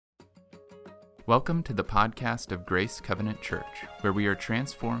Welcome to the podcast of Grace Covenant Church, where we are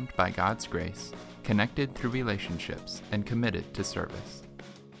transformed by God's grace, connected through relationships, and committed to service.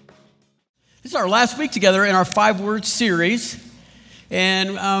 This is our last week together in our 5-word series,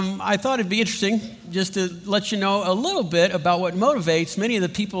 and I thought it'd be interesting just to let you know a little bit about what motivates many of the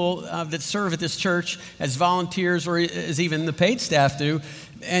people that serve at this church as volunteers or as even the paid staff do,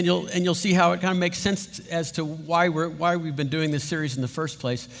 and you'll see how it kind of makes sense as to why we've been doing this series in the first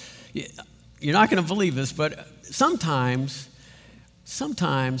place. You're not going to believe this, but sometimes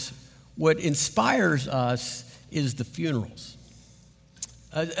what inspires us is the funerals.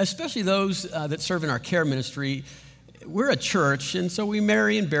 Especially those that serve in our care ministry. We're a church, and so we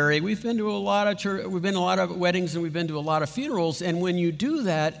marry and bury. We've been to a lot of weddings, and we've been to a lot of funerals. And when you do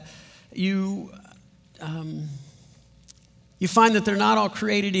that, you find that they're not all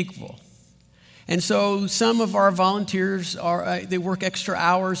created equal. And so some of our volunteers they work extra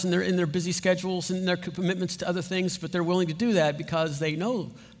hours in their busy schedules and their commitments to other things, but they're willing to do that because they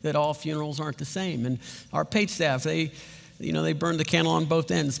know that all funerals aren't the same. And our paid staff, they burn the candle on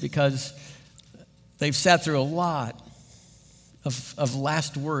both ends because they've sat through a lot of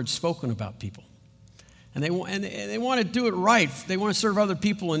last words spoken about people. And they want to do it right. They want to serve other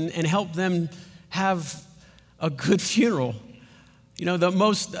people and help them have a good funeral. You know,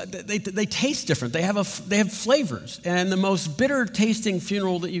 they taste different. They have flavors. And the most bitter tasting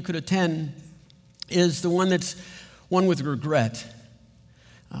funeral that you could attend is the one that's one with regret.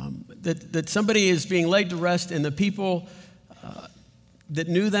 That somebody is being laid to rest, and the people that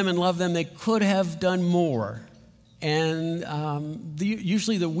knew them and loved them, they could have done more. And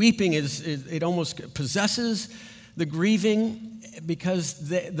usually the weeping it almost possesses the grieving, because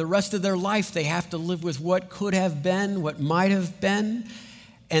the rest of their life they have to live with what could have been, what might have been,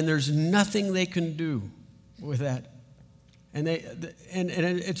 and there's nothing they can do with that. And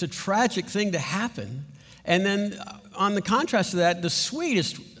it's a tragic thing to happen. And then on the contrast to that, the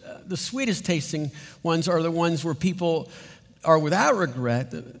sweetest tasting ones are the ones where people are without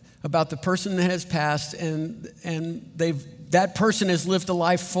regret about the person that has passed, and that person has lived a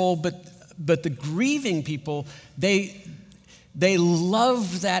life full, but the grieving people, they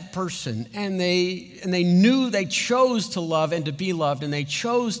love that person, and they chose to love and to be loved, and they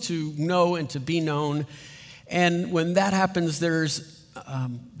chose to know and to be known. And when that happens, there's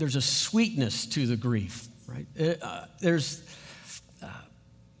a sweetness to the grief, right? There's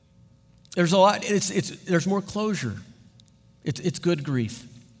a lot. There's more closure. It's good grief.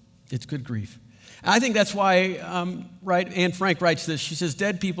 It's good grief. I think that's why, Anne Frank writes this. She says,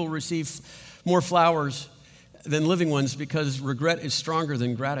 dead people receive more flowers than living ones because regret is stronger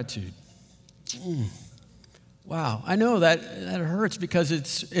than gratitude. Wow. I know that hurts because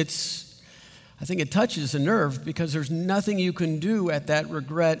I think it touches a nerve because there's nothing you can do at that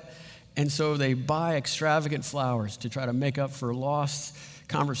regret. And so they buy extravagant flowers to try to make up for lost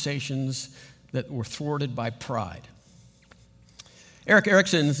conversations that were thwarted by pride. Erik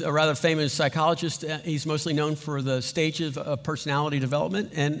Erikson's a rather famous psychologist. He's mostly known for the stage of personality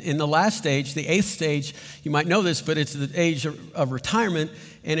development. And in the last stage, the 8th stage, you might know this, but it's the age of retirement.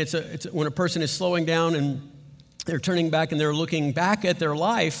 And it's when a person is slowing down and they're turning back and they're looking back at their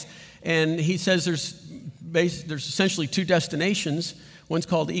life. And he says there's essentially 2 destinations. One's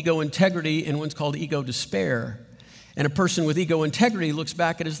called ego integrity and one's called ego despair. And a person with ego integrity looks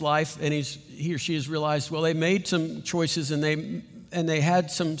back at his life and he or she has realized, well, they made some choices and they had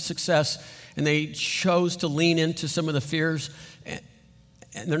some success, and they chose to lean into some of the fears,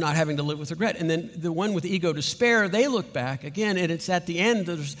 and they're not having to live with regret. And then the one with ego despair, they look back again, and it's at the end,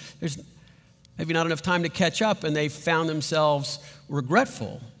 there's maybe not enough time to catch up, and they found themselves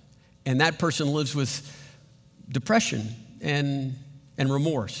regretful. And that person lives with depression and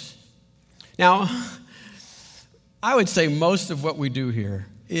remorse. Now, I would say most of what we do here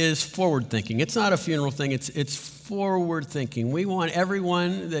is forward thinking. It's not a funeral thing, it's forward thinking. We want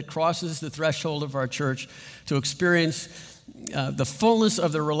everyone that crosses the threshold of our church to experience the fullness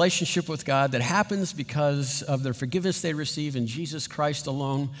of their relationship with God that happens because of their forgiveness they receive in Jesus Christ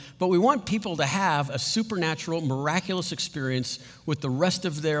alone. But we want people to have a supernatural, miraculous experience with the rest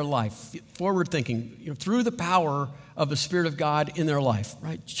of their life. Forward thinking, through the power of the Spirit of God in their life,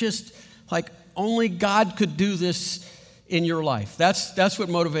 right? Just like only God could do this in your life. That's what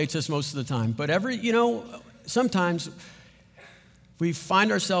motivates us most of the time. But sometimes we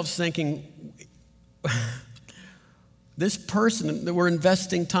find ourselves thinking, this person that we're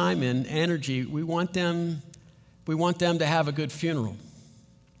investing time in, energy, we want them to have a good funeral.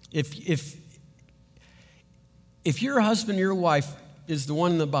 If your husband, your wife is the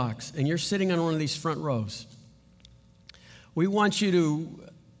one in the box, and you're sitting on one of these front rows, we want you to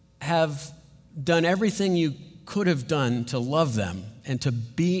have done everything you could have done to love them and to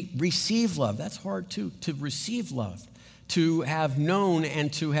receive love. That's hard too, to receive love, to have known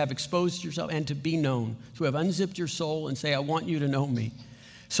and to have exposed yourself and to be known, to have unzipped your soul and say, I want you to know me,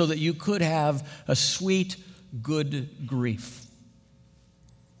 so that you could have a sweet, good grief.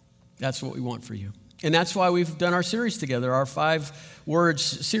 That's what we want for you. And that's why we've done our series together. Our 5 words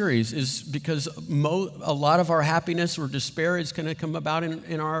series is because a lot of our happiness or despair is going to come about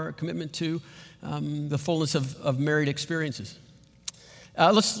in our commitment to the fullness of married experiences.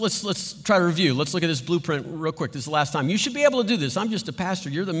 Let's try to review. Let's look at this blueprint real quick. This is the last time. You should be able to do this. I'm just a pastor.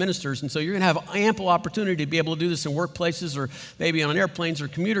 You're the ministers, and so you're going to have ample opportunity to be able to do this in workplaces or maybe on airplanes or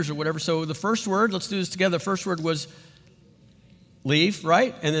commuters or whatever. So the first word, let's do this together. The first word was leave,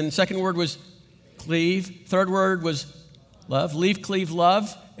 right? And then the second word was cleave. Third word was love. Leave, cleave,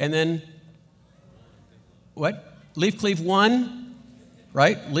 love. And then what? Leave, cleave, one,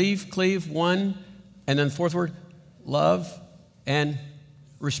 right? Leave, cleave, one. And then the fourth word, love and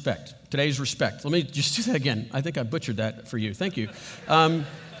respect. Today's respect. Let me just do that again. I think I butchered that for you. Thank you.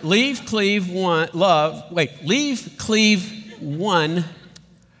 Leave, cleave, one, love. Wait, leave, cleave, one.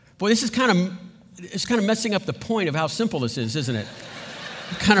 Boy, this is kind of messing up the point of how simple this is, isn't it?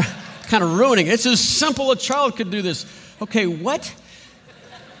 kind of ruining it. It's as simple a child could do this. Okay, what?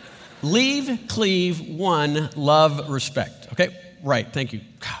 Leave, cleave, one, love, respect. Okay, right, thank you.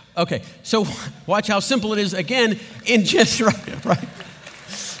 Okay, so watch how simple it is again in just, right.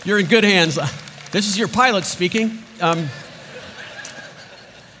 You're in good hands. This is your pilot speaking.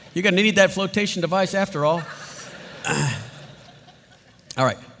 You're going to need that flotation device after all. All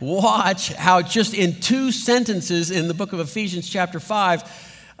right, watch how just in 2 sentences in the book of Ephesians chapter 5,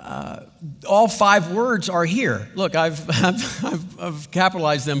 all 5 words are here. Look, I've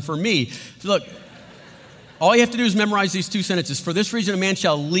capitalized them for me. Look, all you have to do is memorize these 2 sentences. For this reason, a man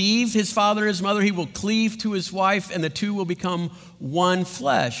shall leave his father and his mother. He will cleave to his wife, and the two will become one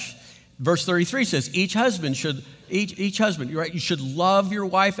flesh. Verse 33 says, each husband, right? You should love your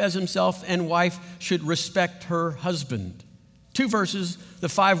wife as himself, and wife should respect her husband. 2 verses, the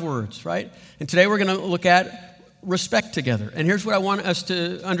 5 words, right? And today we're going to look at respect together. And here's what I want us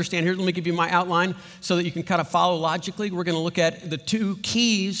to understand. Here, let me give you my outline so that you can kind of follow logically. We're going to look at the 2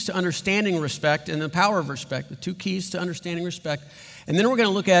 keys to understanding respect and the power of respect, the 2 keys to understanding respect. And then we're going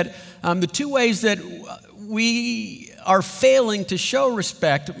to look at the 2 ways that we are failing to show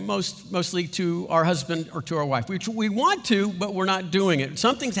respect, mostly to our husband or to our wife. We want to, but we're not doing it.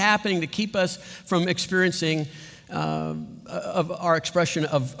 Something's happening to keep us from experiencing of our expression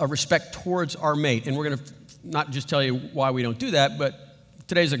of respect towards our mate. And we're going to not just tell you why we don't do that, but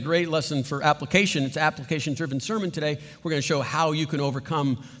today's a great lesson for application. It's an application-driven sermon today. We're going to show how you can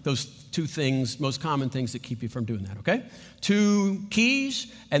overcome those 2 things, most common things that keep you from doing that, okay? 2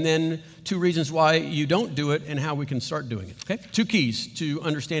 keys, and then 2 reasons why you don't do it and how we can start doing it, okay? 2 keys to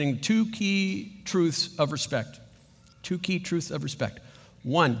understanding 2 key truths of respect. 2 key truths of respect.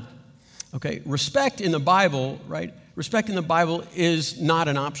 1, okay, respect in the Bible, right? Respect in the Bible is not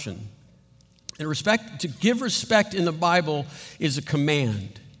an option. And to give respect in the Bible is a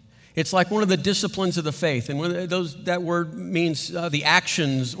command. It's like one of the disciplines of the faith. And that word means the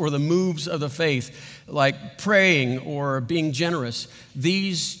actions or the moves of the faith, like praying or being generous.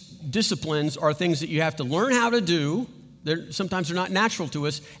 These disciplines are things that you have to learn how to do. Sometimes they're not natural to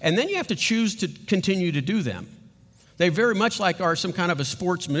us. And then you have to choose to continue to do them. They very much are some kind of a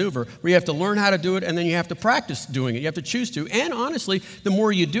sports maneuver where you have to learn how to do it and then you have to practice doing it. You have to choose to. And honestly, the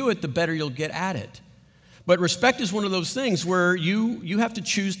more you do it, the better you'll get at it. But respect is one of those things where you have to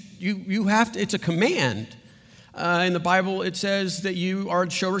choose, it's a command. In the Bible, it says that you are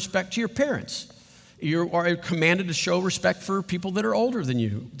to show respect to your parents. You are commanded to show respect for people that are older than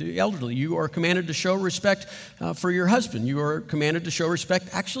you, the elderly. You are commanded to show respect for your husband. You are commanded to show respect,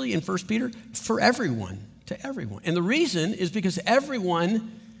 actually, in 1 Peter, for everyone. To everyone. And the reason is because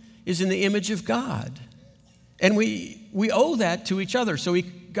everyone is in the image of God. And we owe that to each other. So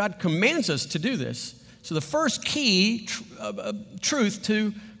God commands us to do this. So the first key truth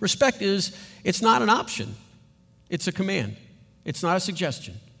to respect is it's not an option. It's a command. It's not a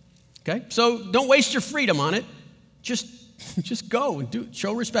suggestion. Okay? So don't waste your freedom on it. Just go and do it.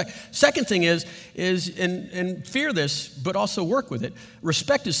 Show respect. Second thing is and fear this, but also work with it.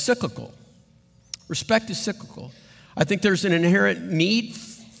 Respect is cyclical. Respect is cyclical. I think there's an inherent need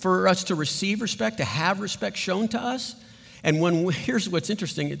for us to receive respect, to have respect shown to us. And here's what's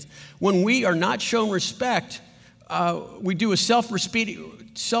interesting. It's when we are not shown respect, we do a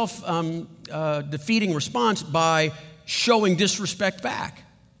self-defeating response by showing disrespect back.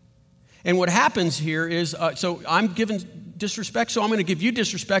 And what happens here is, so I'm given disrespect, so I'm going to give you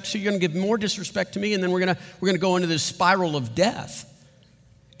disrespect, so you're going to give more disrespect to me, and then we're going to go into this spiral of death.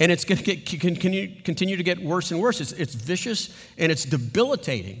 And it's going to continue to get worse and worse. It's vicious and it's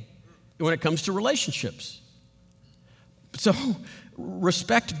debilitating when it comes to relationships. So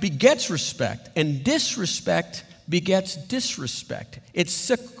respect begets respect, and disrespect begets disrespect. It's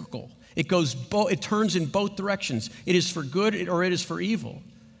cyclical. It turns in both directions. It is for good or it is for evil.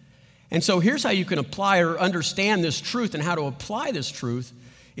 And so here's how you can apply or understand this truth, and how to apply this truth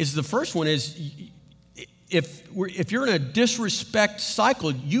is the first one is, if you're in a disrespect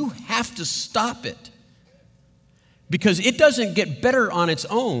cycle, you have to stop it, because it doesn't get better on its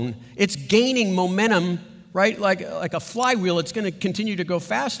own. It's gaining momentum, right? Like a flywheel, it's going to continue to go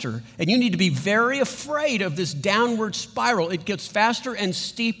faster. And you need to be very afraid of this downward spiral. It gets faster and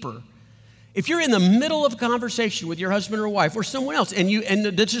steeper. If you're in the middle of a conversation with your husband or wife or someone else, and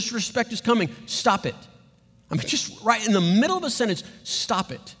the disrespect is coming, stop it. I mean, just right in the middle of a sentence,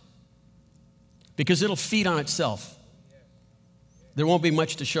 stop it. Because it'll feed on itself. There won't be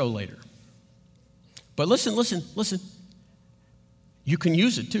much to show later. But listen. You can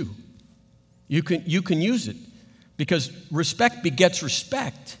use it too. You can use it, because respect begets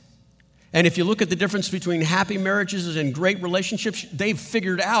respect. And if you look at the difference between happy marriages and great relationships, they've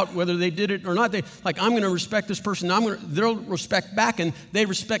figured out whether they did it or not. I'm going to respect this person. They'll respect back, and they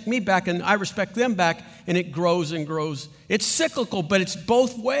respect me back, and I respect them back, and it grows and grows. It's cyclical, but it's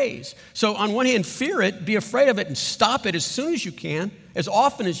both ways. So on one hand, fear it, be afraid of it, and stop it as soon as you can, as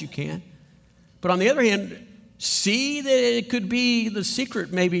often as you can. But on the other hand, see that it could be the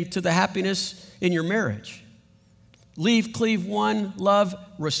secret maybe to the happiness in your marriage. Leave, cleave, one, love,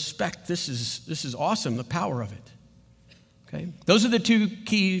 respect. This is awesome, the power of it. Okay? Those are the two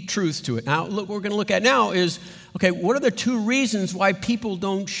key truths to it. Now, what we're going to look at now is, okay, what are the two reasons why people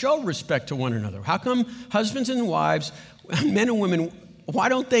don't show respect to one another? How come husbands and wives, men and women, why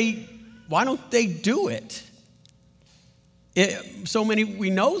don't they do it? So many, we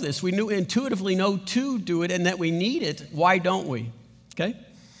know this. We intuitively know to do it and that we need it. Why don't we? Okay?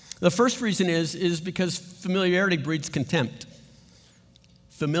 The first reason is because familiarity breeds contempt.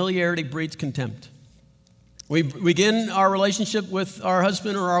 Familiarity breeds contempt. We begin our relationship with our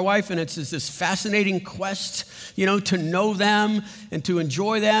husband or our wife, and it's this fascinating quest, to know them and to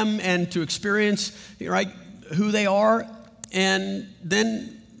enjoy them and to experience, right, who they are. And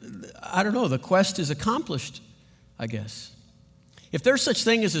then, I don't know, the quest is accomplished, I guess. If there's such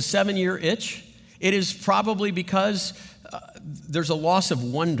thing as a 7-year itch, it is probably because there's a loss of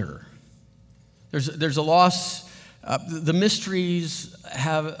wonder. There's a loss. The mysteries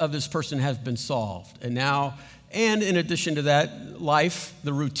of this person have been solved. And in addition to that, life,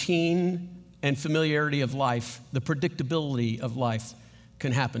 the routine and familiarity of life, the predictability of life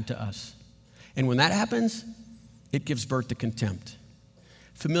can happen to us. And when that happens, it gives birth to contempt.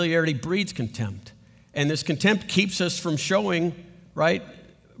 Familiarity breeds contempt. And this contempt keeps us from showing, right,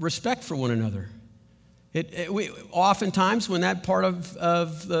 respect for one another. We oftentimes, when that part of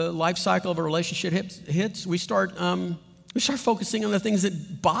the life cycle of a relationship hits, we start focusing on the things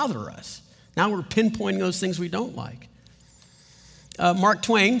that bother us. Now we're pinpointing those things we don't like. Mark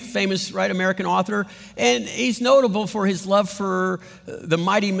Twain, famous American author, and he's notable for his love for the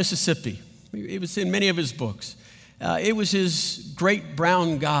mighty Mississippi. It was in many of his books. It was his great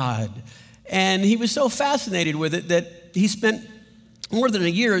brown god, and he was so fascinated with it that he spent more than a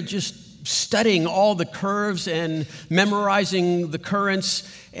year just studying all the curves and memorizing the currents,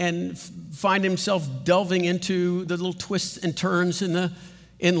 and find himself delving into the little twists and turns in the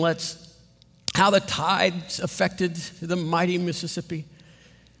inlets, how the tides affected the mighty Mississippi.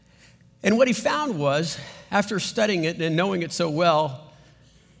 And what he found was, after studying it and knowing it so well,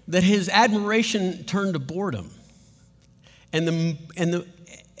 that his admiration turned to boredom, and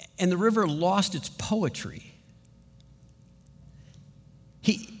the river lost its poetry.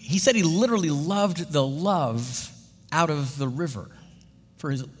 He said he literally loved the love out of the river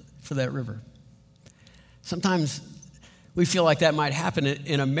for that river. Sometimes we feel like that might happen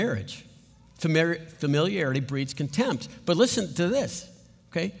in a marriage. Familiarity breeds contempt. But listen to this,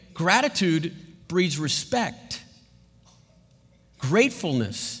 okay? Gratitude breeds respect.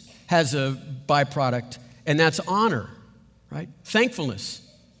 Gratefulness has a byproduct, and that's honor, right? Thankfulness.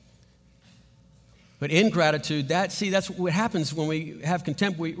 But ingratitude, that's what happens when we have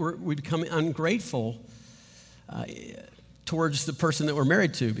contempt. We become ungrateful towards the person that we're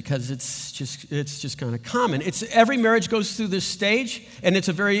married to, because it's just kind of common. Every marriage goes through this stage, and it's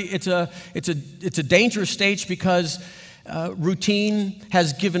a dangerous stage, because routine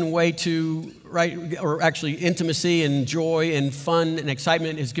has given way to, right, or actually intimacy and joy and fun and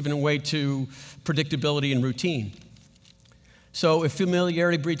excitement has given way to predictability and routine. So if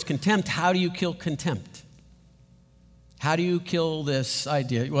familiarity breeds contempt, how do you kill contempt? How do you kill this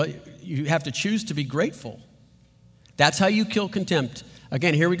idea? Well, you have to choose to be grateful. That's how you kill contempt.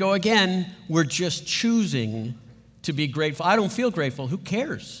 Again, here we go again. We're just choosing to be grateful. I don't feel grateful. Who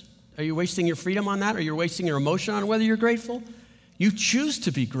cares? Are you wasting your freedom on that? Or you're wasting your emotion on whether you're grateful? You choose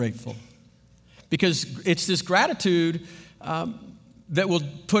to be grateful. Because it's this gratitude that will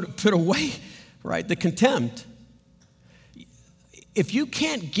put away, right, the contempt. If you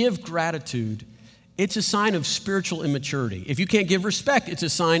can't give gratitude, it's a sign of spiritual immaturity. If you can't give respect, it's a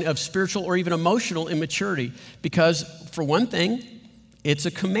sign of spiritual or even emotional immaturity. Because, for one thing, it's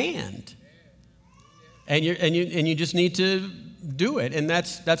a command. And you just need to do it. And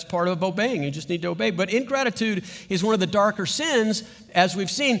that's part of obeying. You just need to obey. But ingratitude is one of the darker sins, as we've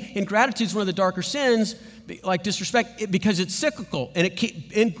seen. Ingratitude is one of the darker sins, like disrespect, because it's cyclical. And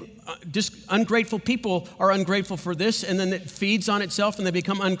ungrateful people are ungrateful for this, and then it feeds on itself, and they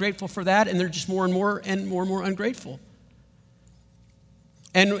become ungrateful for that, and they're just more and more ungrateful.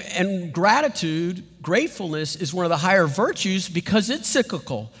 And gratefulness is one of the higher virtues because it's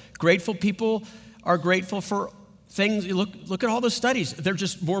cyclical. Grateful people are grateful for things. You look at all the studies. They're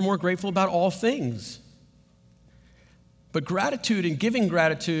just more and more grateful about all things. But gratitude and giving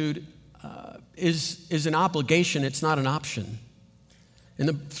gratitude is an obligation. It's not an option.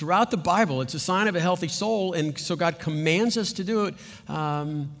 And throughout the Bible, it's a sign of a healthy soul, and so God commands us to do it.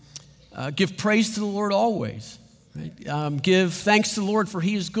 Give praise to the Lord always. Right? Give thanks to the Lord, for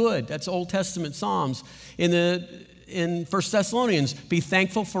He is good. That's Old Testament Psalms. In 1 Thessalonians, be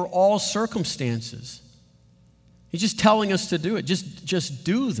thankful for all circumstances. He's just telling us to do it. Just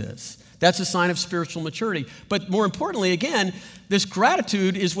do this. That's a sign of spiritual maturity. But more importantly, again, this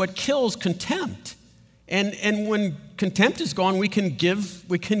gratitude is what kills contempt. And when contempt is gone, we can give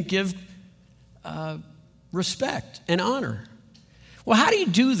respect and honor. Well, how do you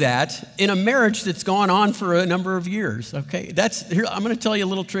do that in a marriage that's gone on for a number of years? Okay, here, I'm going to tell you a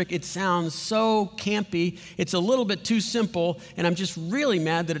little trick. It sounds so campy. It's a little bit too simple, and I'm just really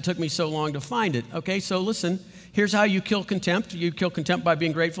mad that it took me so long to find it. Okay, so listen. Here's how you kill contempt. You kill contempt by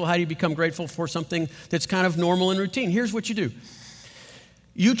being grateful. How do you become grateful for something that's kind of normal and routine? Here's what you do.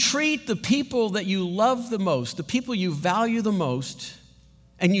 You treat the people that you love the most, the people you value the most,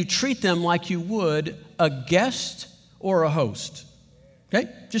 and you treat them like you would a guest or a host. Okay?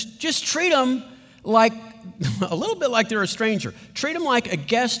 Just treat them like a little bit like they're a stranger. Treat them like a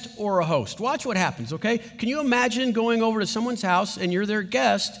guest or a host. Watch what happens, okay? Can you imagine going over to someone's house and you're their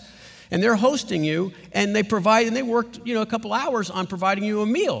guest and they're hosting you and they worked, a couple hours on providing you a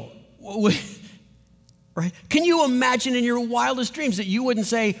meal? Right? Can you imagine in your wildest dreams that you wouldn't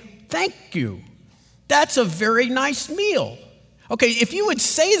say, thank you? That's a very nice meal. Okay, if you would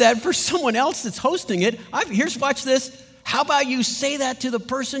say that for someone else that's hosting it, watch this. How about you say that to the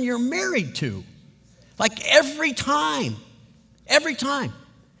person you're married to? Like every time.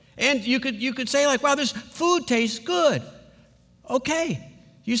 And you could say like, wow, this food tastes good. Okay,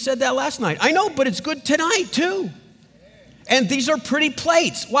 you said that last night. I know, but it's good tonight too. And these are pretty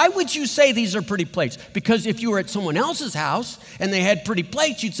plates. Why would you say these are pretty plates? Because if you were at someone else's house and they had pretty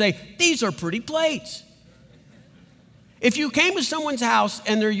plates, you'd say, these are pretty plates. If you came to someone's house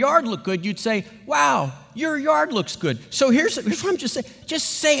and their yard looked good, you'd say, wow, your yard looks good. So here's what I'm just saying. Just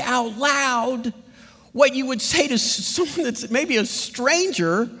say out loud what you would say to someone that's maybe a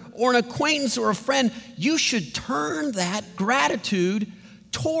stranger or an acquaintance or a friend. You should turn that gratitude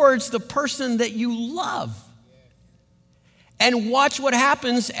towards the person that you love. And watch what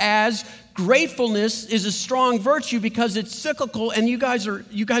happens as gratefulness is a strong virtue because it's cyclical, and you guys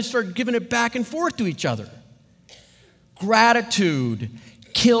start giving it back and forth to each other. Gratitude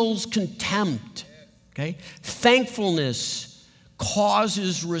kills contempt. Okay? Thankfulness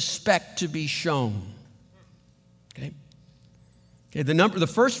causes respect to be shown. Okay? The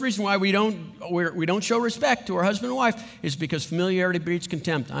first reason why we don't show respect to our husband and wife is because familiarity breeds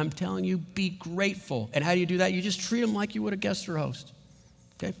contempt. I'm telling you, be grateful. And how do you do that? You just treat them like you would a guest or host.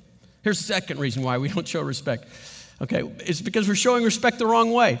 Okay? Here's the second reason why we don't show respect. Okay? It's because we're showing respect the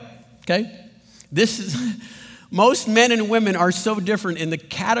wrong way. Okay? Most men and women are so different in the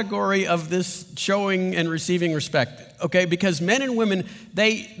category of this showing and receiving respect. Okay, because men and women,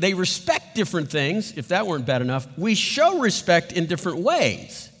 they respect different things. If that weren't bad enough, we show respect in different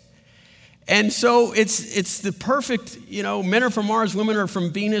ways. And so it's the perfect, men are from Mars, women are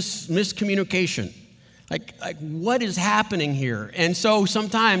from Venus miscommunication. Like what is happening here? And so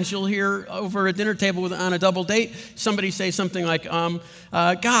sometimes you'll hear over a dinner table on a double date, somebody say something like, God,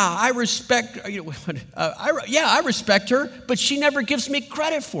 I respect, I respect her, but she never gives me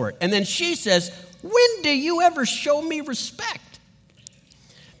credit for it. And then she says, when do you ever show me respect?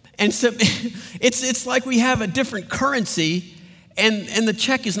 And so it's like we have a different currency, and the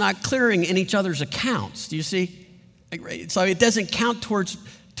check is not clearing in each other's accounts. Do you see? So it doesn't count towards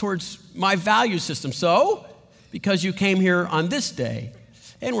my value system. So, because you came here on this day,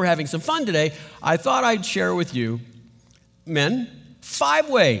 and we're having some fun today, I thought I'd share with you, men, 5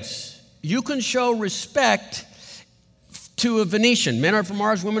 ways you can show respect to a Venetian. Men are from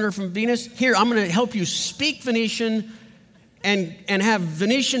Mars, women are from Venus. Here, I'm going to help you speak Venetian and have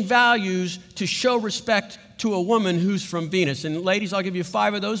Venetian values to show respect to a woman who's from Venus. And ladies, I'll give you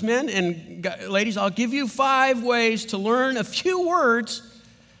 5 of those, men. And ladies, I'll give you 5 ways to learn a few words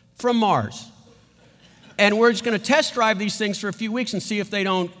from Mars. And we're just going to test drive these things for a few weeks and see if they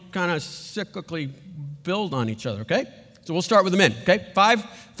don't kind of cyclically build on each other, okay? So we'll start with the men, okay?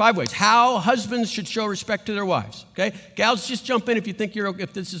 5 ways. How husbands should show respect to their wives, okay? Gals, just jump in if you think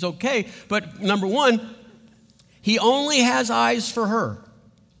if this is okay. But number 1, he only has eyes for her.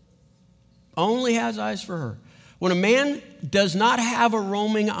 Only has eyes for her. When a man does not have a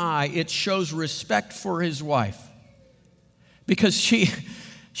roaming eye, it shows respect for his wife. Because she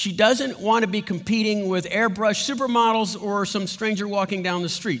doesn't want to be competing with airbrush supermodels or some stranger walking down the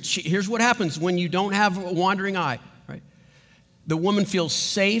street. Here's what happens when you don't have a wandering eye, right? The woman feels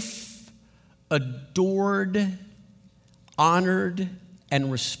safe, adored, honored,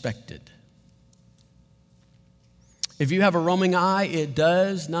 and respected. If you have a roaming eye, it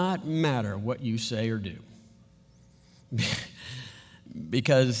does not matter what you say or do.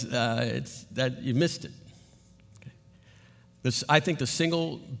 Because you missed it. I think the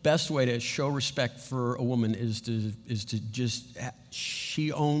single best way to show respect for a woman is to just,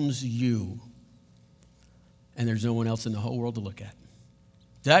 she owns you, and there's no one else in the whole world to look at.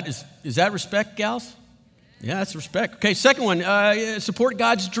 Is that respect, gals? Yeah, that's respect. Okay, second one, support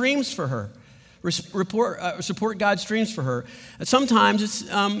God's dreams for her. Support God's dreams for her. Sometimes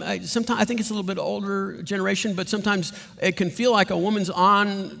I think it's a little bit older generation, but sometimes it can feel like a woman's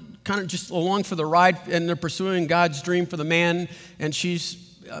on kind of just along for the ride, and they're pursuing God's dream for the man, and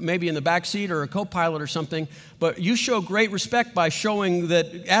she's maybe in the back seat or a co-pilot or something. But you show great respect by showing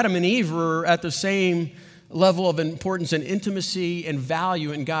that Adam and Eve were at the same level of importance and intimacy and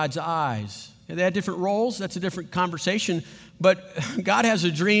value in God's eyes. They had different roles. That's a different conversation. But God has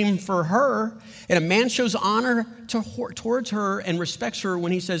a dream for her, and a man shows honor towards her and respects her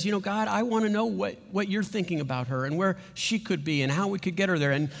when he says, God, I want to know what you're thinking about her and where she could be and how we could get her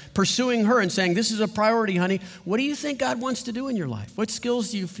there, and pursuing her and saying, this is a priority, honey. What do you think God wants to do in your life? What skills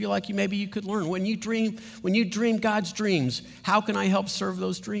do you feel like maybe you could learn? When you dream God's dreams, how can I help serve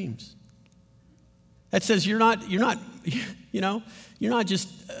those dreams? That says you're not just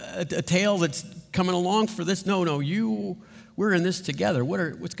a tail that's coming along for this. No, we're in this together.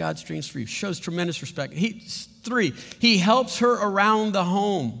 What's God's dreams for you? Shows tremendous respect. 3, he helps her around the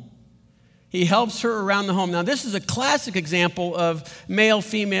home. He helps her around the home. Now, this is a classic example of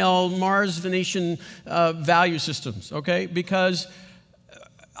male-female Mars-Venetian value systems, okay? Because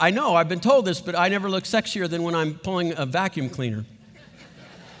I know, I've been told this, but I never look sexier than when I'm pulling a vacuum cleaner.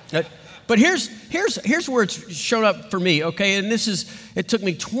 But here's where it's shown up for me, okay? And it took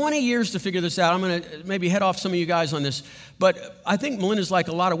me 20 years to figure this out. I'm going to maybe head off some of you guys on this. But I think Melinda's like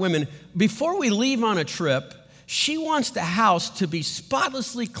a lot of women. Before we leave on a trip, she wants the house to be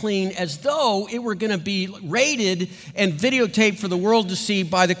spotlessly clean, as though it were going to be raided and videotaped for the world to see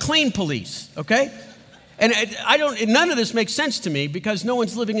by the clean police, okay? And none of this makes sense to me, because no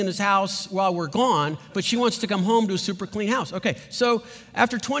one's living in this house while we're gone, but she wants to come home to a super clean house. Okay, so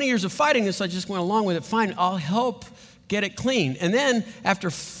after 20 years of fighting this, I just went along with it. Fine, I'll help get it clean. And then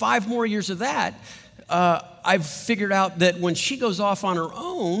after 5 more years of that, I've figured out that when she goes off on her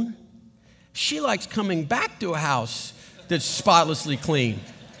own, she likes coming back to a house that's spotlessly clean.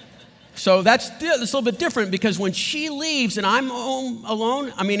 So that's a little bit different, because when she leaves and I'm home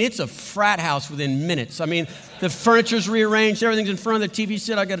alone, it's a frat house within minutes. The furniture's rearranged, everything's in front of the TV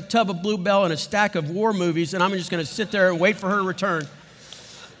set. I got a tub of Bluebell and a stack of war movies, and I'm just going to sit there and wait for her to return.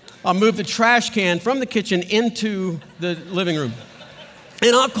 I'll move the trash can from the kitchen into the living room.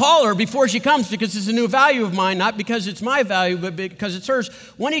 And I'll call her before she comes, because it's a new value of mine, not because it's my value, but because it's hers.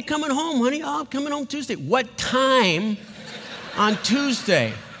 When are you coming home, honey? Oh, I'm coming home Tuesday. What time on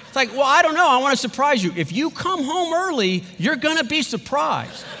Tuesday? It's like, well, I don't know. I want to surprise you. If you come home early, you're going to be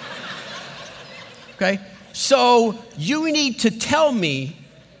surprised. Okay? So you need to tell me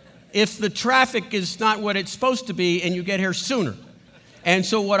if the traffic is not what it's supposed to be and you get here sooner. And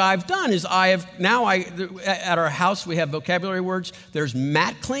so what I've done is at our house, we have vocabulary words. There's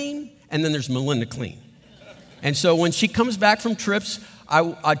Matt clean, and then there's Melinda clean. And so when she comes back from trips,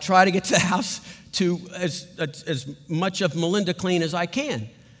 I try to get to the house to as much of Melinda clean as I can,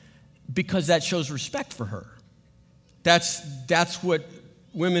 because that shows respect for her. That's what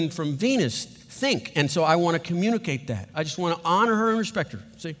women from Venus think, and so I want to communicate that. I just want to honor her and respect her.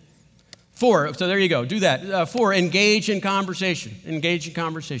 See? 4, so there you go, do that. 4, engage in conversation. Engage in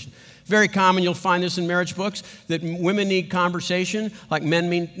conversation. Very common, you'll find this in marriage books, that women need conversation like men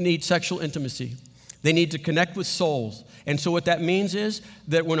need sexual intimacy. They need to connect with souls. And so what that means is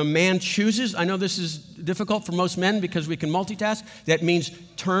that when a man chooses, I know this is difficult for most men because we can multitask, that means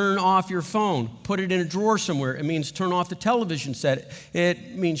turn off your phone, put it in a drawer somewhere. It means turn off the television set.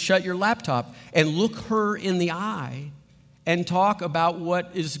 It means shut your laptop and look her in the eye and talk about what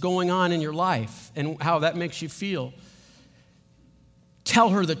is going on in your life and how that makes you feel. Tell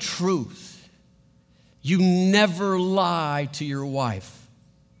her the truth. You never lie to your wife.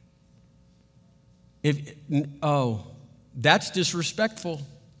 That's disrespectful.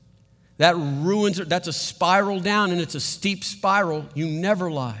 That ruins her. That's a spiral down, and it's a steep spiral. You never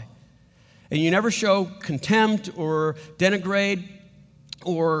lie. And you never show contempt or denigrate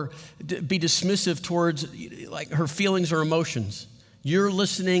or be dismissive towards like her feelings or emotions. You're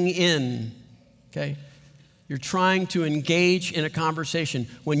listening in, okay? You're trying to engage in a conversation.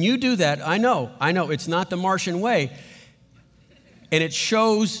 When you do that, I know, it's not the Martian way. And it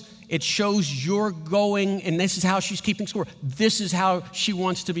shows you're going, and this is how she's keeping score. This is how she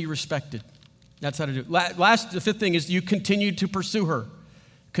wants to be respected. That's how to do it. The 5th thing is you continue to pursue her.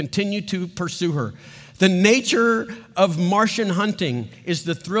 Continue to pursue her. The nature of Martian hunting is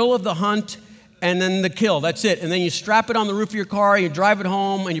the thrill of the hunt and then the kill. That's it. And then you strap it on the roof of your car, you drive it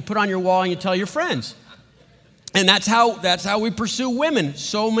home, and you put it on your wall, and you tell your friends. And that's how we pursue women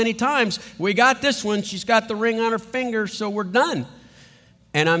so many times. We got this one. She's got the ring on her finger, so we're done.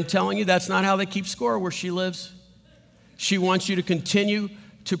 And I'm telling you, that's not how they keep score where she lives. She wants you to continue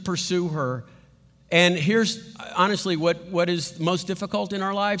to pursue her. And here's, honestly, what is most difficult in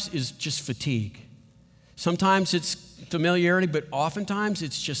our lives is just fatigue. Sometimes it's familiarity, but oftentimes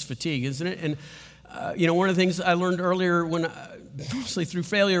it's just fatigue, isn't it? And, one of the things I learned earlier mostly through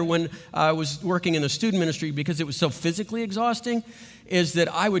failure when I was working in the student ministry because it was so physically exhausting, is that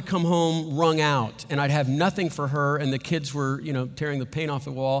I would come home wrung out and I'd have nothing for her and the kids were, tearing the paint off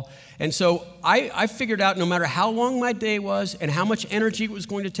the wall. And so I figured out no matter how long my day was and how much energy it was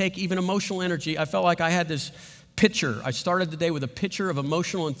going to take, even emotional energy, I felt like I had this pitcher. I started the day with a pitcher of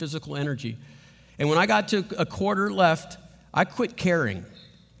emotional and physical energy. And when I got to a quarter left, I quit caring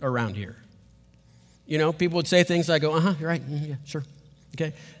around here. People would say things, I go, you're right, yeah, sure,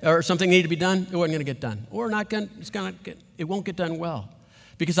 okay. Or something needed to be done, it wasn't going to get done. Or it won't get done well.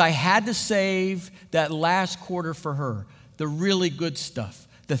 Because I had to save that last quarter for her, the really good stuff,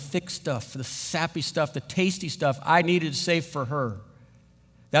 the thick stuff, the sappy stuff, the tasty stuff I needed to save for her.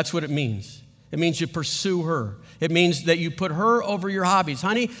 That's what it means. It means you pursue her. It means that you put her over your hobbies.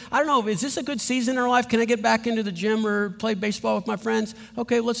 Honey, I don't know, is this a good season in our life? Can I get back into the gym or play baseball with my friends?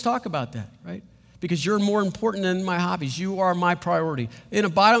 Okay, let's talk about that, right? Because you're more important than my hobbies. You are my priority. In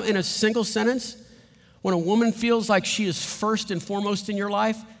a single sentence, when a woman feels like she is first and foremost in your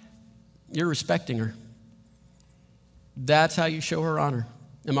life, you're respecting her. That's how you show her honor.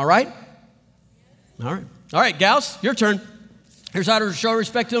 Am I right? All right. All right, gals, your turn. Here's how to show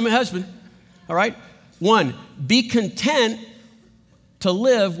respect to my husband. All right? 1, be content to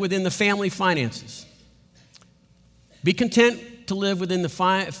live within the family finances. Be content to live within the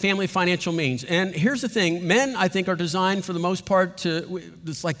family financial means. And here's the thing, men, I think, are designed for the most part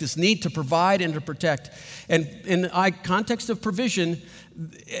it's like this need to provide and to protect. And in the context of provision,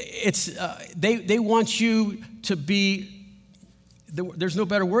 it's they want you to be, there's no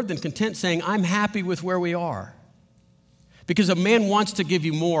better word than content, saying, I'm happy with where we are. Because a man wants to give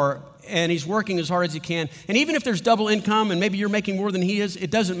you more, and he's working as hard as he can. And even if there's double income and maybe you're making more than he is, it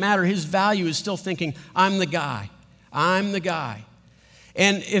doesn't matter. His value is still thinking, I'm the guy. I'm the guy.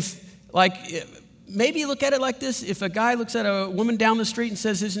 And maybe look at it like this. If a guy looks at a woman down the street and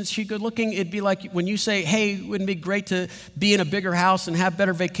says, isn't she good looking? It'd be like when you say, hey, wouldn't it be great to be in a bigger house and have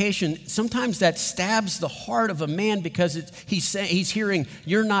better vacation? Sometimes that stabs the heart of a man because he's hearing,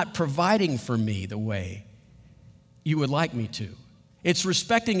 you're not providing for me the way you would like me to. It's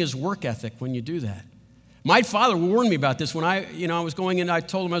respecting his work ethic when you do that. My father warned me about this when I was going in. I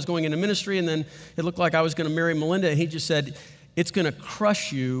told him I was going into ministry, and then it looked like I was going to marry Melinda, and he just said, it's going to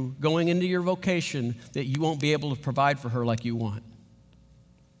crush you going into your vocation that you won't be able to provide for her like you want.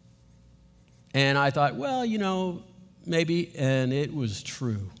 And I thought, well, maybe, and it was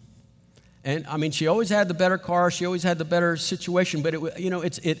true. And I mean, she always had the better car, she always had the better situation, but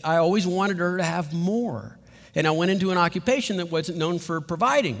I always wanted her to have more. And I went into an occupation that wasn't known for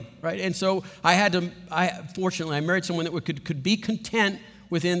providing, right? And so fortunately, I married someone that could be content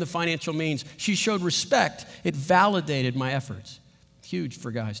within the financial means. She showed respect. It validated my efforts. Huge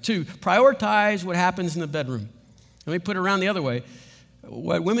for guys. 2, prioritize what happens in the bedroom. Let me put it around the other way.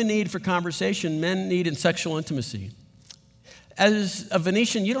 What women need for conversation, men need in sexual intimacy. As a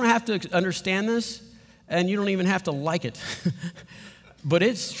Venetian, you don't have to understand this, and you don't even have to like it. But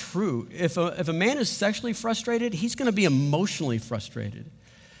it's true. If a man is sexually frustrated, he's going to be emotionally frustrated.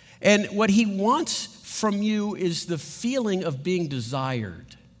 And what he wants from you is the feeling of being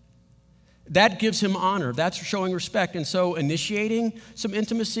desired. That gives him honor. That's showing respect. And so initiating some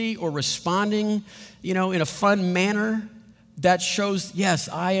intimacy or responding, in a fun manner, that shows, yes,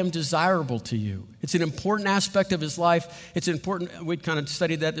 I am desirable to you. It's an important aspect of his life. We kind of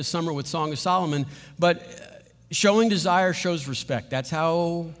studied that this summer with Song of Solomon. But showing desire shows respect. That's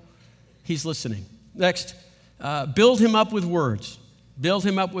how he's listening. Next, build him up with words. Build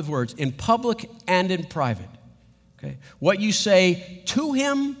him up with words in public and in private. Okay? What you say to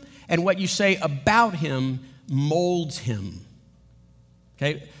him and what you say about him molds him.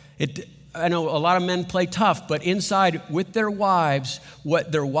 Okay? I know a lot of men play tough, but inside with their wives,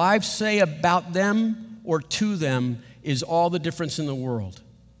 what their wives say about them or to them is all the difference in the world.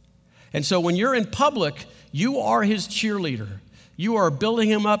 And so when you're in public, you are his cheerleader. You are building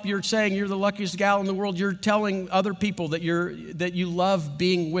him up. You're saying you're the luckiest gal in the world. You're telling other people that you love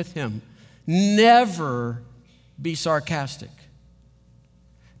being with him. Never be sarcastic.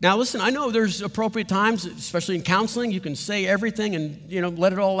 Now listen, I know there's appropriate times, especially in counseling, you can say everything and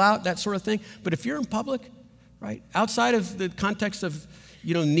let it all out, that sort of thing. But if you're in public, right, outside of the context of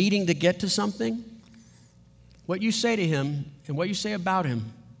needing to get to something, what you say to him and what you say about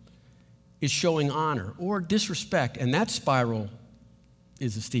him is showing honor or disrespect, and that spiral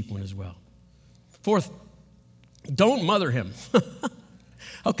is a steep one as well. 4th, don't mother him.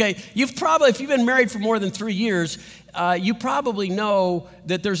 Okay, if you've been married for more than 3 years, you probably know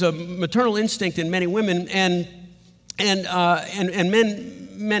that there's a maternal instinct in many women, and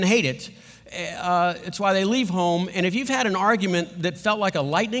men hate it. It's why they leave home. And if you've had an argument that felt like a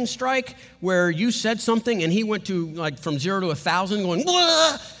lightning strike, where you said something and he went to from 0 to 1,000, going,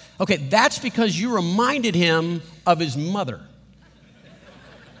 "Wah!" Okay, that's because you reminded him of his mother.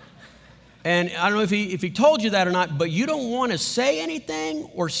 And I don't know if he told you that or not, but you don't want to say anything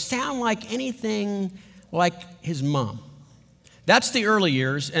or sound like anything like his mom. That's the early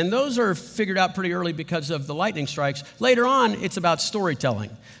years, and those are figured out pretty early because of the lightning strikes. Later on, it's about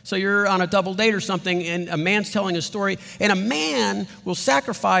storytelling. So you're on a double date or something, and a man's telling a story, and a man will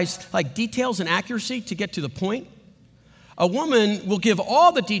sacrifice details and accuracy to get to the point. A woman will give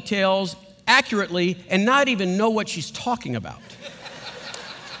all the details accurately and not even know what she's talking about.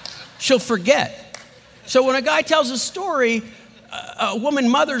 She'll forget. So when a guy tells a story, a woman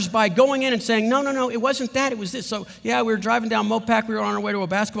mothers by going in and saying, no, it wasn't that, it was this. So, yeah, we were driving down Mopac, we were on our way to a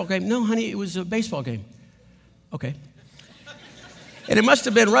basketball game. No, honey, it was a baseball game. Okay. And it must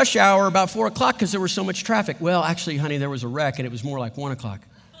have been rush hour about 4 o'clock because there was so much traffic. Well, actually, honey, there was a wreck and it was more like 1 o'clock.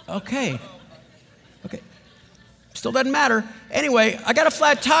 Okay. Still doesn't matter. Anyway, I got a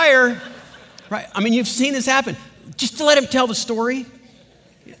flat tire. Right? I mean, you've seen this happen. Just to let him tell the story.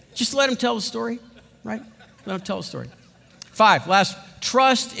 Just let him tell the story, right? Let him tell the story. 5, last,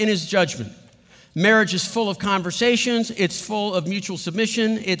 trust in his judgment. Marriage is full of conversations. It's full of mutual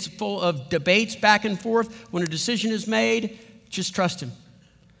submission. It's full of debates back and forth. When a decision is made, just trust him.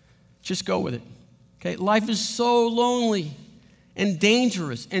 Just go with it. Okay? Life is so lonely and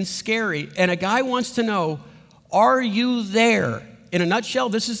dangerous and scary. And a guy wants to know, are you there? In a nutshell,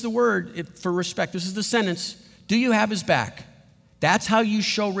 this is the word for respect. This is the sentence. Do you have his back? That's how you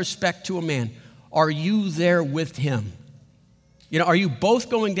show respect to a man. Are you there with him? Are you both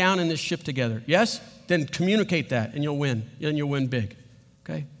going down in this ship together? Yes? Then communicate that and you'll win. And you'll win big.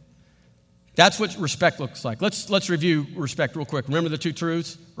 Okay? That's what respect looks like. Let's review respect real quick. Remember the 2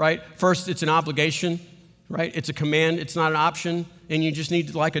 truths, right? First, it's an obligation, right? It's a command. It's not an option. And you just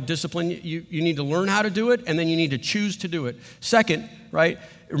need a discipline. You need to learn how to do it, and then you need to choose to do it. Second, right?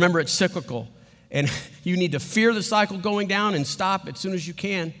 Remember, it's cyclical. And you need to fear the cycle going down and stop as soon as you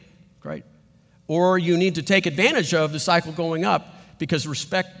can, right? Or you need to take advantage of the cycle going up because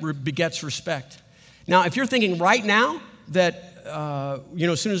respect begets respect. Now, if you're thinking right now that,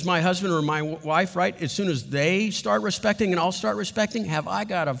 as soon as my husband or my wife, right, as soon as they start respecting and I'll start respecting, have I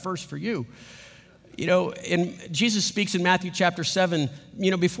got a verse for you? And Jesus speaks in Matthew chapter 7,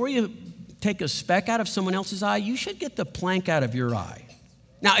 before you take a speck out of someone else's eye, you should get the plank out of your eye.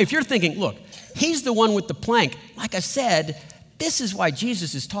 Now, if you're thinking, look, he's the one with the plank, like I said, This is why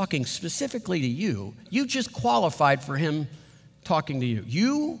Jesus is talking specifically to you. You just qualified for him talking to you.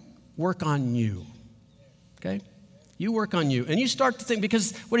 You work on you, okay? You work on you. And you start to think,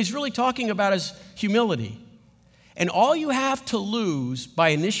 because what he's really talking about is humility. And all you have to lose by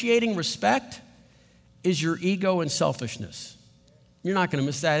initiating respect is your ego and selfishness. You're not going to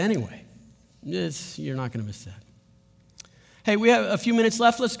miss that anyway. You're not going to miss that. Hey, we have a few minutes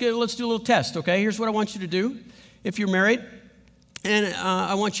left. Let's do a little test, okay? Here's what I want you to do. If you're married, and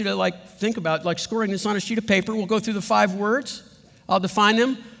I want you to think about scoring this on a sheet of paper. We'll go through the 5 words. I'll define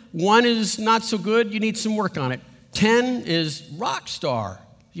them. 1 is not so good. You need some work on it. 10 is rock star.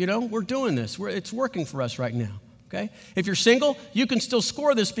 We're doing this. It's working for us right now, okay? If you're single, you can still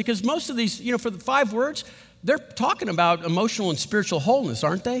score this because most of these, for the 5 words, they're talking about emotional and spiritual wholeness,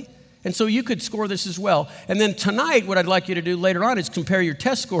 aren't they? And so you could score this as well. And then tonight, what I'd like you to do later on is compare your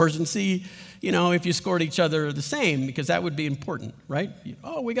test scores and see, if you scored each other the same, because that would be important, right?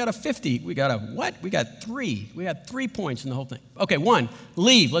 Oh, we got a 50. We got a what? We got 3. We got 3 points in the whole thing. Okay, 1,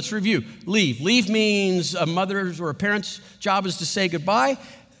 leave. Let's review. Leave. Leave means a mother's or a parent's job is to say goodbye,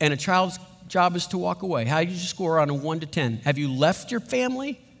 and a child's job is to walk away. How did you score on a 1 to 10? Have you left your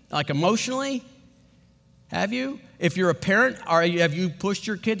family, emotionally? Have you? If you're a parent, have you pushed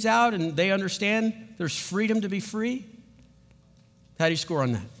your kids out and they understand there's freedom to be free? How do you score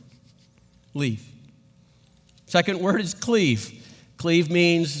on that? Leave. Second word is cleave. Cleave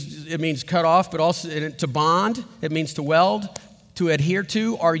means cut off, but also to bond. It means to weld, to adhere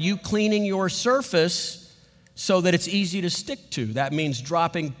to. Are you cleaning your surface so that it's easy to stick to? That means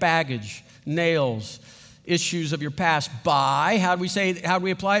dropping baggage, nails, issues of your past by, how do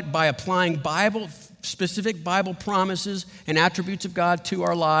we apply it? By applying specific Bible promises and attributes of God to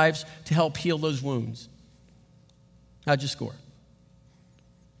our lives to help heal those wounds. How'd you score?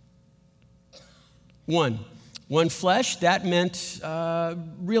 1. 1 flesh, that meant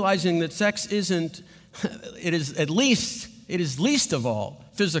realizing that sex it is least of all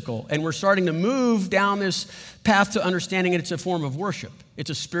physical. And we're starting to move down this path to understanding it's a form of worship. It's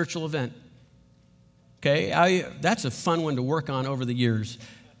a spiritual event. Okay, that's a fun one to work on over the years,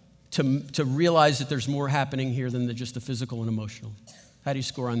 to realize that there's more happening here than just the physical and emotional. How do you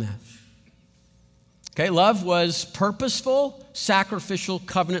score on that? Okay, love was purposeful, sacrificial,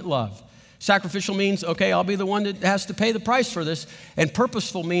 covenant love. Sacrificial means, okay, I'll be the one that has to pay the price for this. And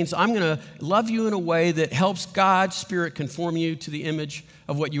purposeful means I'm going to love you in a way that helps God's Spirit conform you to the image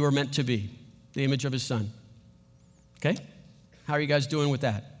of what you are meant to be, the image of His Son. Okay? How are you guys doing with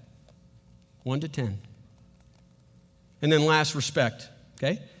that? 1 to 10. And then last, respect.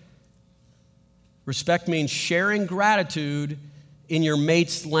 Okay? Respect means sharing gratitude in your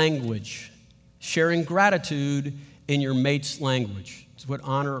mate's language. Sharing gratitude in your mate's language. It's what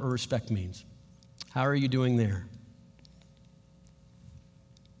honor or respect means. How are you doing there?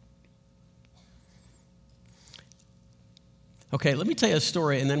 Okay, let me tell you a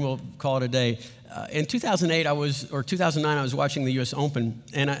story, and then we'll call it a day. In 2009, I was watching the U.S. Open,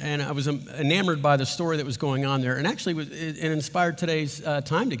 and I was enamored by the story that was going on there, and actually it inspired today's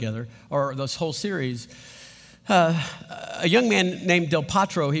time together, or this whole series. A young man named Del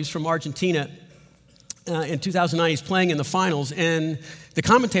Potro, he's from Argentina. In 2009, he's playing in the finals, and the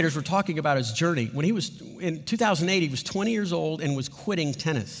commentators were talking about his journey. In 2008, he was 20 years old and was quitting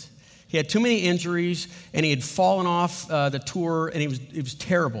tennis. He had too many injuries, and he had fallen off the tour, and it was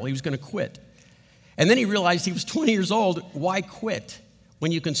terrible. He was going to quit. And then he realized he was 20 years old. Why quit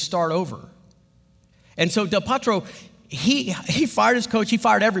when you can start over? And so Del Potro, he fired his coach. He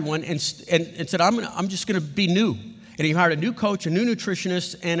fired everyone and said, I'm just going to be new. And he hired a new coach, a new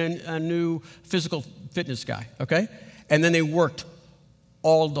nutritionist, and a new physical fitness guy, okay? And then they worked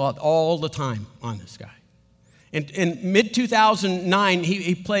all the time on this guy. In mid-2009,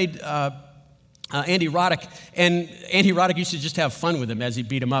 he played Andy Roddick, and Andy Roddick used to just have fun with him as he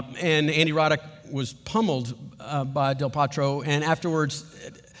beat him up. And Andy Roddick was pummeled by Del Potro, and afterwards,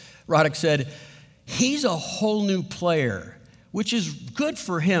 Roddick said, he's a whole new player, which is good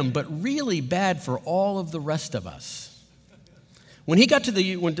for him, but really bad for all of the rest of us. When Del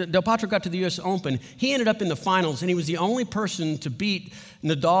Potro got to the U.S. Open, he ended up in the finals, and he was the only person to beat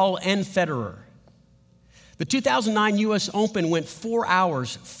Nadal and Federer. The 2009 U.S. Open went 4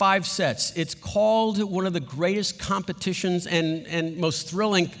 hours, 5 sets. It's called one of the greatest competitions and most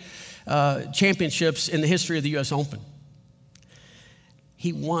thrilling championships in the history of the U.S. Open.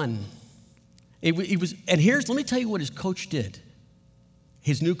 He won. Let me tell you what his coach did.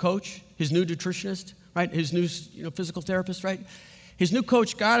 His new coach, his new nutritionist, right? His new physical therapist, right? His new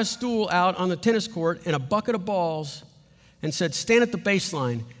coach got a stool out on the tennis court and a bucket of balls and said, stand at the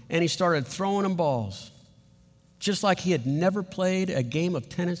baseline. And he started throwing them balls. just like he had never played a game of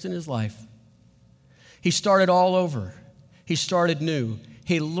tennis in his life. He started all over. He started new.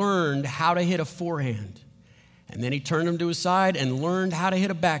 He learned how to hit a forehand. And then he turned him to his side and learned how to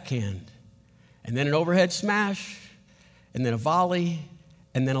hit a backhand. And then an overhead smash, and then a volley,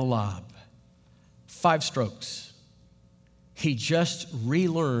 and then a lob. 5 strokes. He just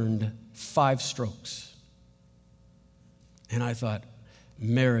relearned 5 strokes. And I thought,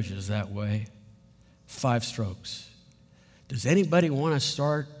 marriage is that way. 5 strokes. Does anybody want to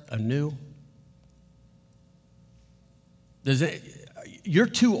start anew? You're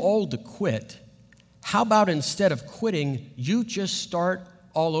too old to quit. How about instead of quitting, you just start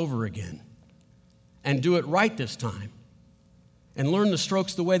all over again and do it right this time and learn the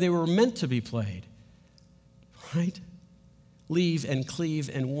strokes the way they were meant to be played, right? Leave and cleave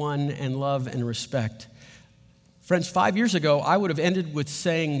and one and love and respect. Friends, 5 years ago, I would have ended with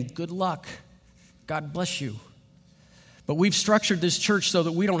saying, good luck, God bless you. But we've structured this church so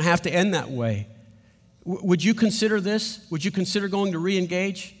that we don't have to end that way. Would you consider this? Would you consider going to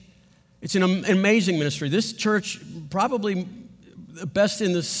Reengage? It's an amazing ministry. This church, probably the best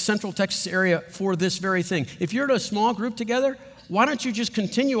in the Central Texas area for this very thing. If you're in a small group together, why don't you just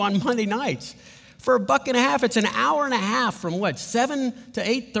continue on Monday nights? For $1.50, it's an hour and a half from 7 to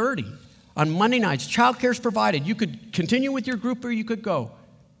 8:30 on Monday nights. Childcare's provided. You could continue with your group or you could go.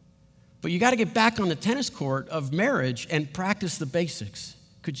 But you got to get back on the tennis court of marriage and practice the basics.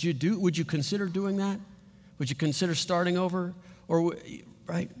 Would you consider doing that? Would you consider starting over? Or,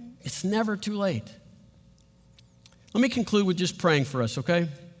 right? It's never too late. Let me conclude with just praying for us, okay?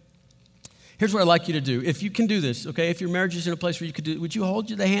 Here's what I'd like you to do. If you can do this, okay? If your marriage is in a place where you could do it, would you hold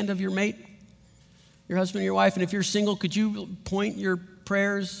the hand of your mate, your husband, your wife? And if you're single, could you point your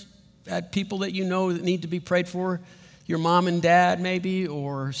prayers at people that you know that need to be prayed for? Your mom and dad, maybe,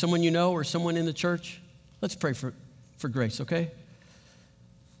 or someone you know, or someone in the church? Let's pray for grace, okay?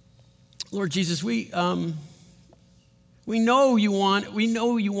 Lord Jesus, we know you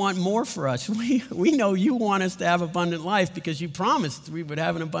want more for us. We know you want us to have abundant life because you promised we would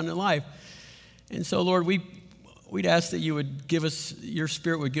have an abundant life. And so, Lord, we'd ask that you would give us, your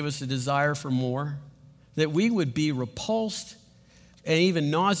Spirit would give us a desire for more, that we would be repulsed and even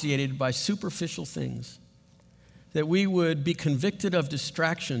nauseated by superficial things, that we would be convicted of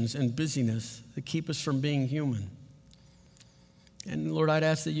distractions and busyness that keep us from being human. And Lord, I'd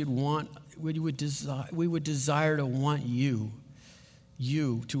ask that we would desire to want you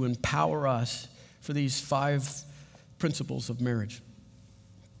to empower us for these 5 principles of marriage.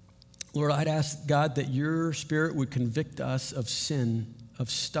 Lord, I'd ask, God, that your Spirit would convict us of sin, of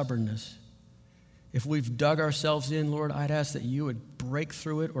stubbornness. If we've dug ourselves in, Lord, I'd ask that you would break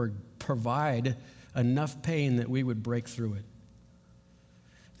through it or provide enough pain that we would break through it.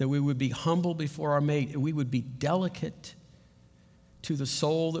 That we would be humble before our mate, and we would be delicate to the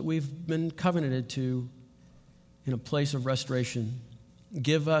soul that we've been covenanted to in a place of restoration.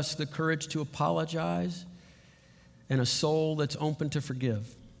 Give us the courage to apologize and a soul that's open to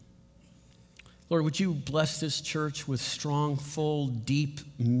forgive. Lord, would you bless this church with strong, full, deep,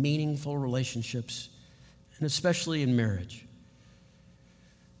 meaningful relationships, and especially in marriage.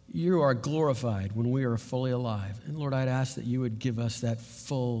 You are glorified when we are fully alive. And Lord, I'd ask that you would give us that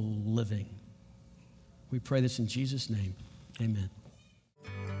full living. We pray this in Jesus' name. Amen.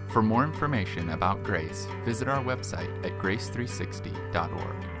 For more information about Grace, visit our website at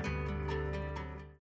grace360.org.